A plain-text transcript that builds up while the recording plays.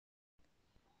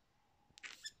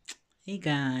Hey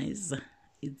guys,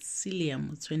 it's Cylia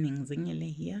Motsoeneng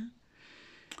Zengele here.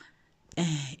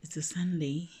 It's a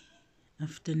Sunday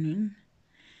afternoon.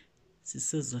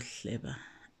 Sisezohleba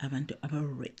abantu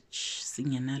aba-rich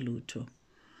singenalutho.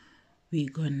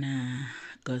 We're gonna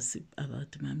gossip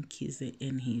about Mamkhize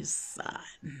and his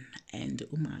son and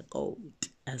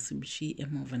umakoti asimshiye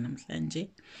emuva namhlanje.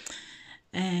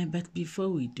 But before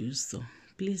we do so,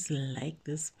 please like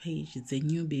this page. It's a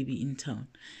new baby in town.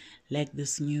 Like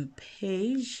this new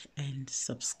page and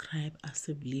subscribe, as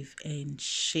I believe, and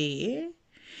share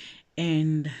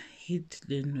and hit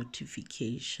the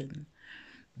notification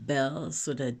bell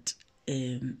so that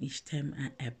each time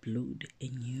I upload a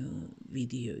new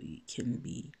video, you can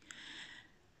be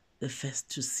the first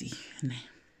to see.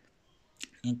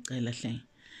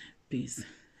 Please,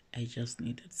 I just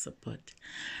needed support.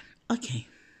 Okay,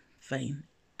 fine.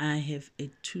 I have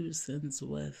a 2 cents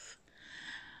worth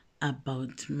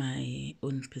about my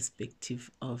own perspective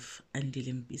of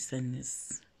Andile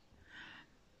Mpisane's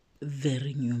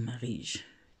very new marriage,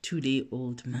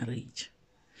 2-day-old marriage.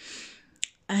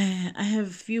 I have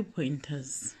a few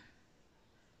pointers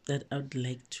that I would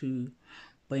like to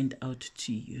point out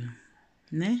to you.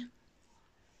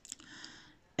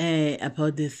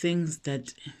 About the things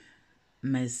that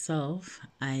myself,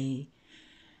 I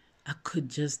could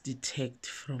just detect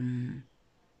from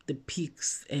the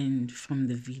pics and from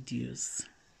the videos.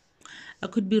 I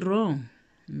could be wrong.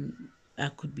 I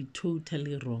could be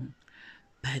totally wrong.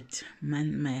 But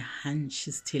man, my hunch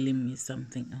is telling me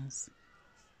something else.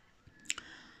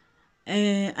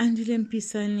 Andile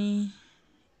Mpisane,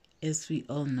 as we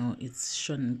all know, it's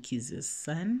Sean Mkhize's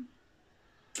son,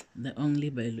 the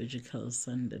only biological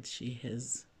son that she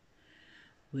has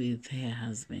with her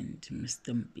husband,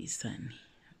 Mr. Mpisane.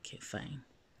 Okay, fine.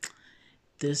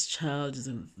 This child is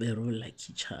a very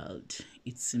lucky child.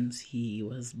 It seems he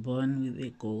was born with a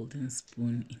golden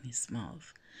spoon in his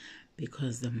mouth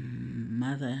because the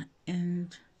mother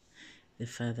and the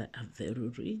father are very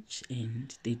rich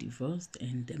and they divorced,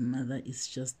 and the mother is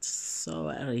just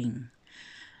soaring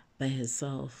by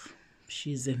herself.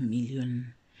 She's a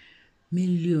multi-million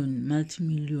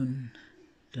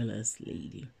dollars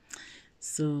lady.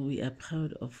 So we are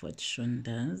proud of what Sean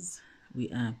does. We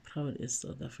are proud as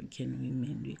South African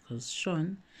women because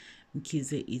Sean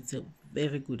Mkhize is a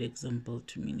very good example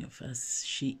to many of us.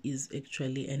 She is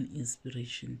actually an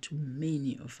inspiration to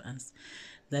many of us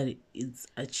that it's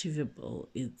achievable,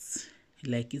 it's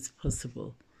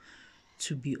possible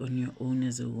to be on your own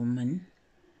as a woman.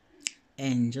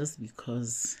 And just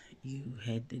because you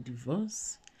had a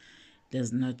divorce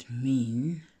does not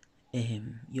mean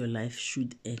your life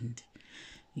should end.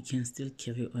 You can still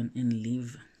carry on and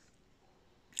live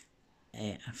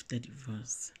after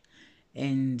divorce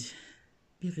and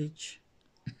be rich.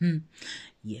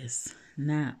 Yes.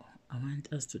 Now I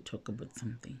want us to talk about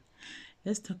something.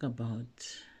 Let's talk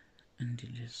about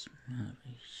Andile's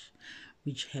marriage,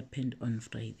 which happened on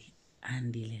Friday.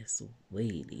 Andile's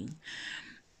wedding.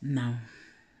 Now,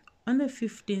 on the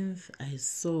 15th, I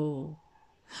saw,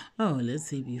 let's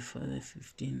say before the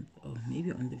 15th, or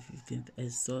maybe on the 15th, I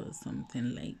saw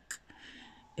something like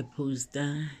a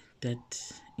poster that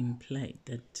implied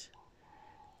that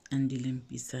Andile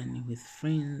Mpisane with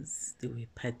friends, they were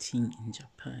partying in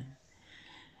Japan.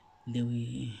 They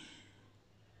were,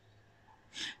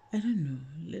 I don't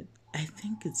know, I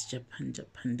think it's Japan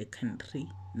the country,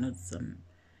 not some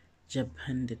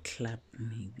Japan the club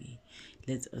maybe.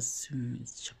 Let's assume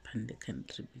it's Japan the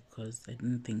country because I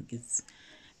don't think it's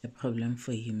a problem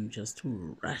for him just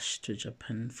to rush to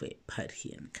Japan for a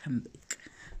party and come back.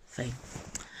 Fine.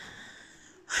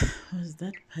 Was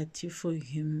that party for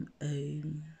him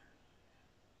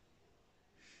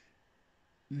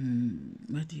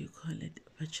what do you call it,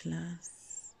 a bachelor's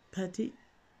party?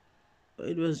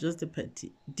 It was just a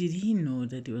party. Did he know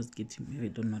that he was getting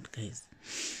married or not, guys?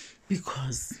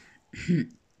 Because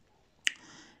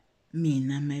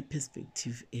my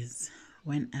perspective is,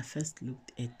 when I first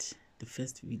looked at the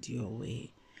first video where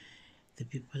the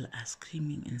people are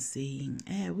screaming and saying,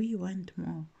 we want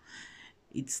more,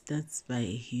 it starts by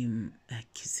him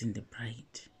kissing the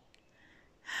bride.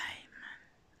 Hi man.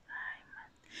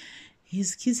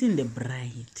 He's kissing the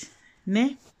bride,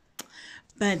 ne?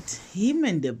 But him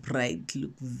and the bride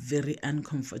look very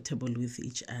uncomfortable with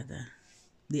each other.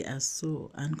 They are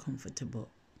so uncomfortable.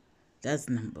 That's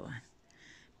number one.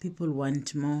 People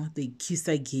want more, they kiss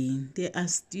again. They are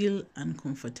still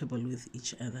uncomfortable with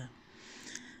each other.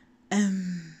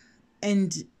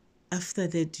 And after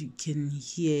that, you can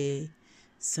hear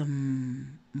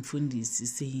some Mfundisi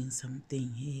saying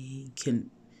something. You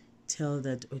can tell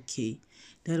that, okay,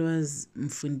 that was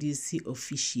Mfundisi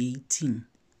officiating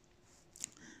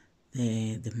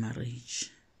the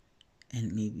marriage,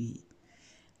 and maybe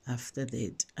after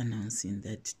that announcing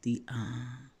that they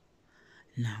are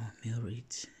now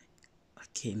married.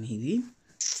 Okay, maybe.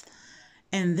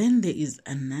 And then there is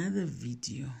another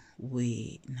video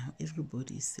where now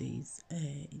everybody says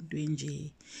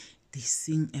they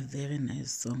sing a very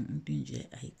nice song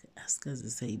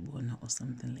or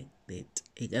something like that,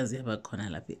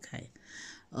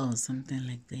 or something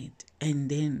like that. And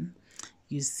then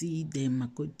you see the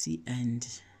makoti and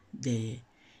the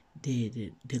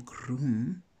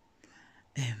groom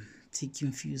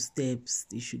taking few steps.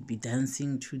 They should be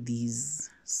dancing to these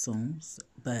songs,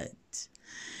 but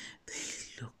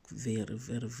they look very,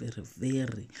 very, very,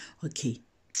 very okay.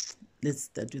 Let's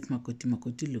start with Makoti.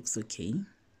 Makoti looks okay,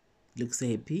 looks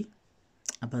happy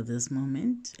about this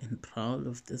moment and proud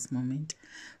of this moment,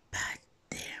 but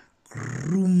the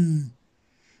groom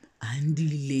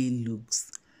Andile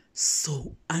looks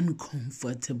so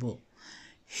uncomfortable.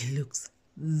 He looks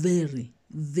very,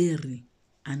 very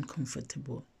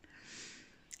uncomfortable.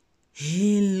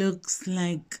 He looks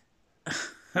like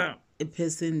a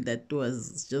person that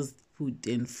was just put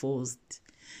and forced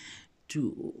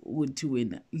to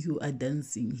when you are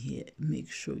dancing here, make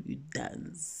sure you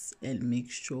dance and make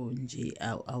sure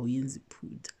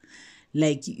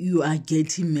like you are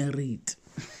getting married.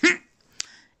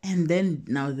 And then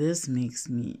now this makes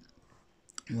me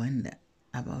wonder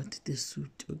about the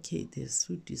suit. Okay, the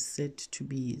suit is said to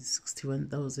be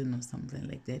 61,000 or something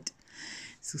like that.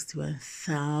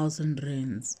 61,000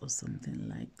 rands or something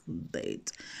like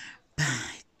that.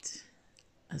 But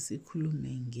as a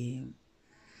kulumenge,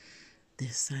 the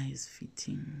size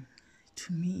fitting,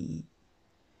 to me,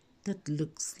 that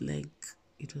looks like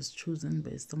it was chosen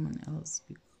by someone else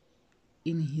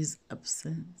in his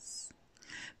absence,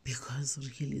 because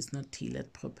really it's not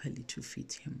tailored properly to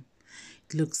fit him.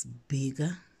 It looks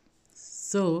bigger.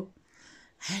 So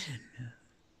I don't know.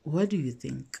 What do you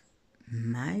think?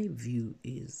 My view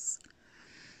is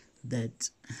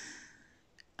that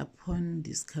upon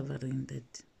discovering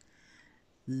that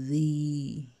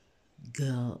the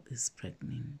girl is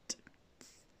pregnant,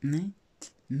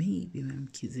 maybe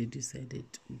Mamkize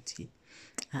decided ukuthi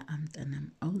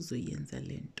mntanami awuzoyenza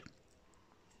lento,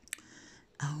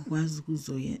 awukwazi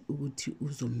ukuthi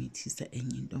uzomithisa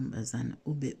enye intombazana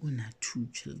ube una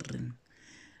 2 children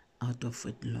out of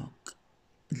wedlock.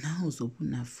 Now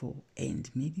uzobuna 4,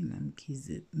 and maybe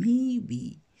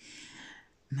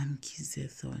Mamkize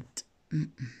thought,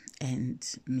 and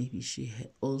maybe she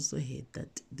also heard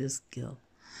that this girl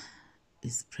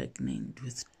is pregnant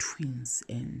with twins,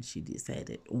 and she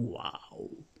decided, wow,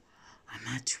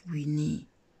 amatwini.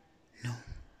 No,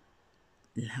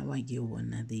 lawa ke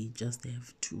wona, they just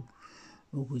have to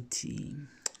ukuthi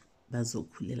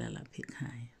bazokhulela lapha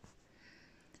ekhaya.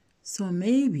 So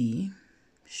maybe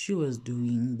she was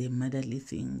doing the motherly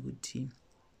thing ukuthi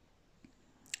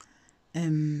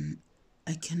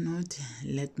I cannot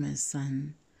let my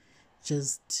son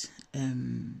just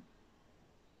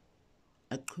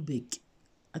aqhubeke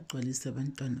agcwalise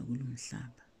abantwana kulo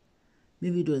mhlaba.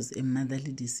 Maybe it was a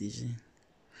motherly decision,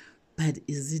 but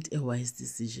is it a wise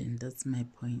decision? That's my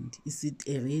point. Is it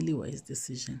a really wise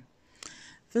decision?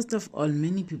 First of all,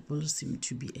 many people seem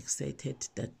to be excited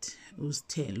that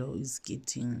Ustelo is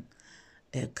getting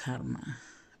a karma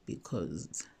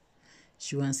because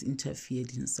she once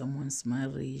interfered in someone's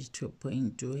marriage to a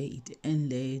point where it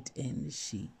ended, and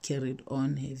she carried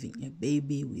on having a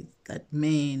baby with that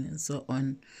man and so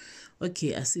on.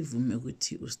 Okay, asivume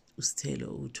ukuthi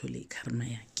Ustelo uthole karma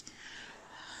yakhe.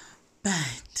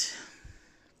 But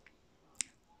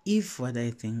if what I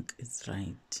think is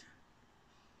right,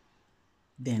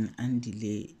 then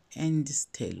Andile and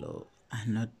Stelo are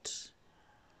not,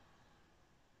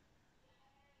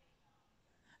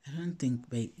 I don't think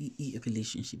by a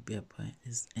relationship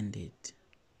is ended.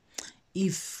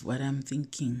 If what I'm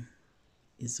thinking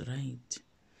is right,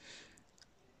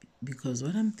 because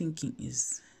what I'm thinking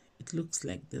is, it looks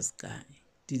like this guy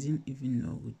didn't even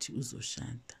know ukuthi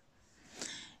uzoshada.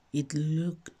 It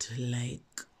looked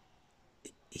like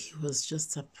he was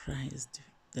just surprised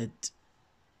that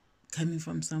coming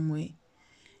from somewhere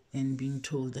and being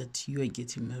told that you are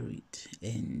getting married,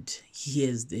 and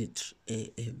here's that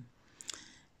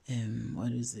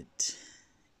what is it,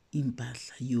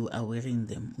 impahla, you are wearing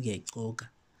them,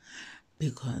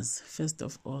 because first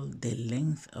of all, the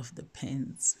length of the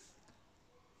pants,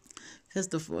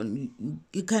 first of all,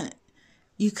 you can't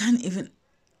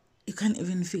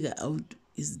even figure out,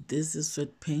 is this a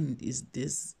sweatpant, is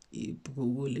this a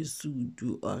bhrugu suit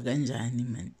or kanjani,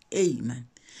 man. Hey man,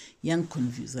 young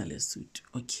confused le suit.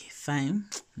 Okay, fine,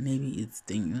 maybe it's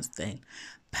the new style,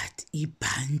 but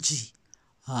ibanji,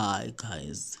 Hi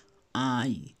guys,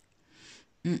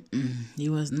 he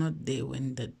was not there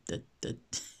when that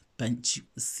bunch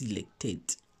was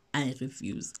selected. I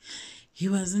refuse. He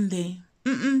wasn't there.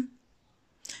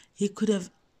 He could have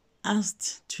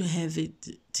asked to have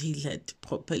it tailored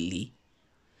properly.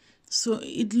 So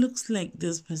it looks like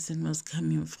this person was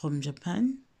coming from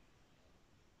Japan,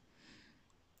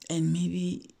 and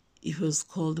maybe he was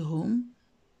called home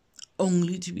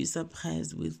only to be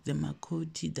surprised with the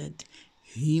makoti that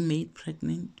he made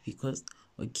pregnant. Because,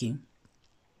 okay,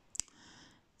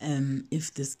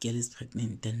 if this girl is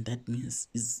pregnant, then that means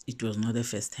it was not the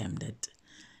first time that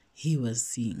he was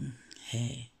seeing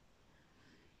her,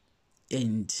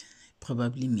 and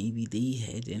probably maybe they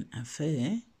had an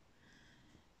affair.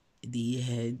 They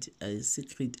had a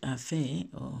secret affair,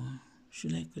 or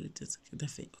should I call it a secret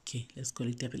affair? Okay, let's call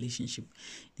it a relationship.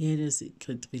 They had a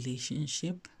secret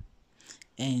relationship,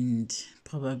 and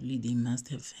probably they must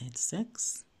have had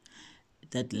sex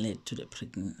that led to the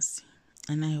pregnancy.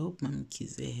 And I hope Mam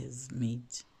Kize has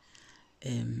made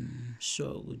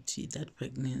sure that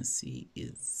pregnancy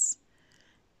is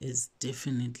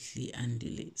definitely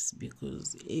Andile's,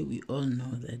 because we all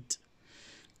know that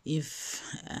if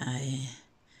I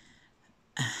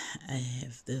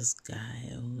have this guy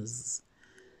who's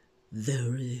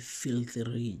very filthy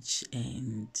rich,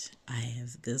 and I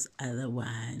have this other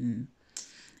one,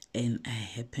 and I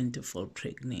happen to fall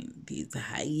pregnant, it's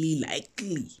highly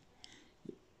likely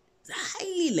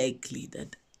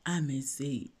that I may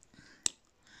say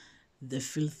the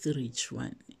filthy rich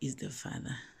one is the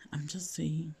father. I'm just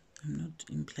saying. I'm not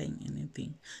implying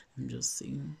anything. I'm just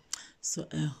saying. So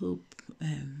I hope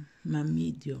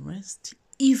Mami Dearest,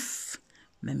 if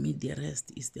Mami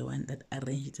Dearest is the one that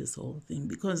arranged this whole thing,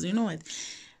 because you know what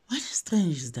is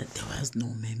strange is that there was no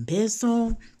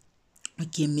membeso.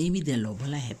 Okay, maybe the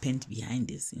lobola happened behind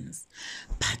the scenes,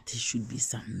 but there should be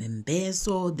some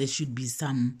membeso. There should be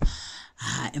some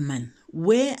man.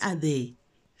 Where are the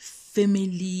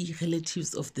family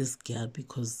relatives of this girl?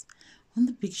 Because on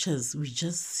the pictures we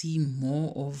just see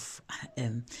more of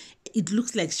it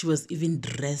looks like she was even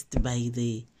dressed by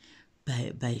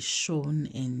Sean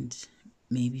and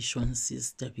maybe Sean's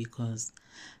sister, because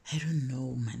I don't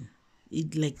know, man,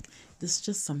 it like there's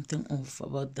just something off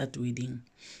about that wedding.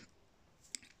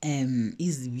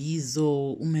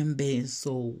 Izvizo, umembe,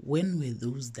 so when were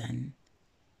those done?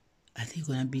 Are they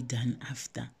gonna be done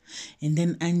after? And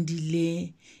then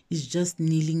Andile is just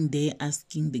kneeling there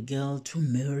asking the girl to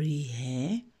marry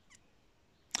her.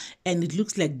 And it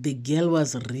looks like the girl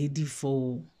was ready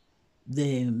for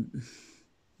the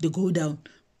go down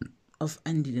of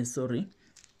Andile, sorry.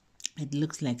 It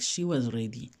looks like she was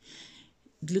ready.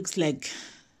 It looks like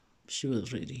she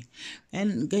was ready.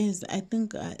 And guys, I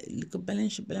think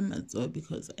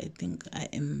because I think I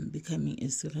am becoming a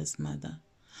serious mother,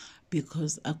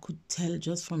 because I could tell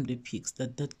just from the pics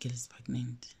that that girl is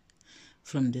pregnant,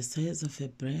 from the size of her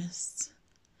breasts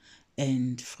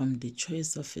and from the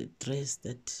choice of a dress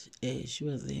that she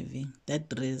was having. That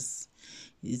dress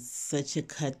is such a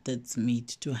cut that's made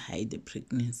to hide the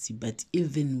pregnancy, but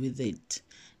even with it,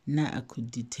 now I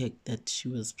could detect that she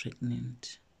was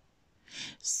pregnant.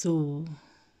 So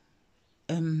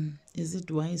is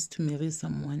it wise to marry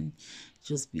someone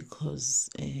just because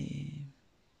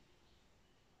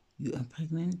you are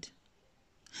pregnant?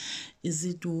 Is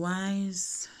it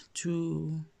wise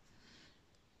to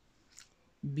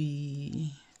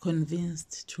be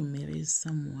convinced to marry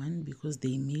someone because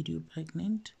they made you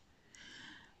pregnant?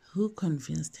 Who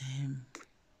convinced him?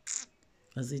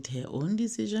 Was it her own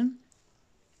decision?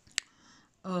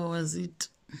 Or was it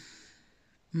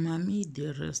Mami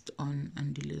Dearest on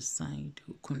Andile's side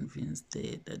who convinced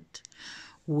her that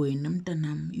when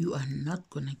you are not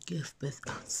gonna give birth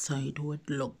outside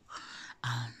wedlock?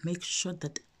 I'll make sure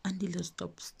that Andile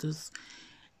stops this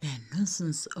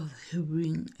nonsense of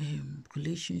having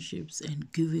relationships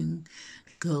and giving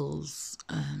girls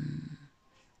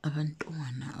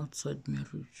abantwana outside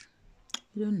marriage.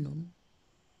 I don't know.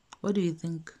 What do you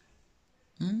think?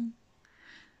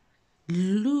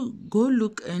 Go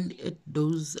look at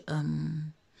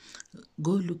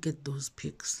those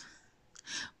pics.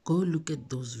 Go look at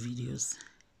those videos.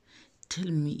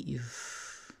 Tell me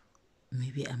if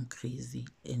maybe I'm crazy,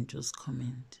 and just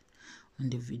comment on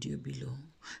the video below,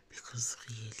 because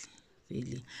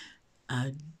really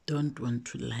I don't want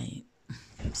to lie.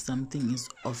 Something is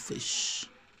offish.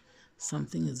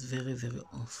 Something is very, very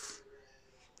off.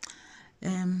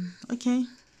 Okay,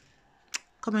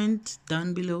 comment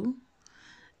down below,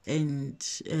 and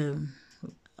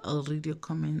I'll read your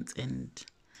comments and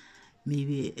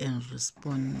maybe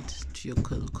respond to your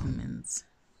comments.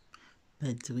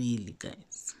 But really,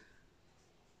 guys,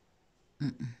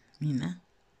 Mina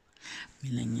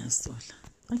ngiyasola.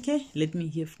 Okay, let me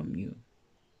hear from you.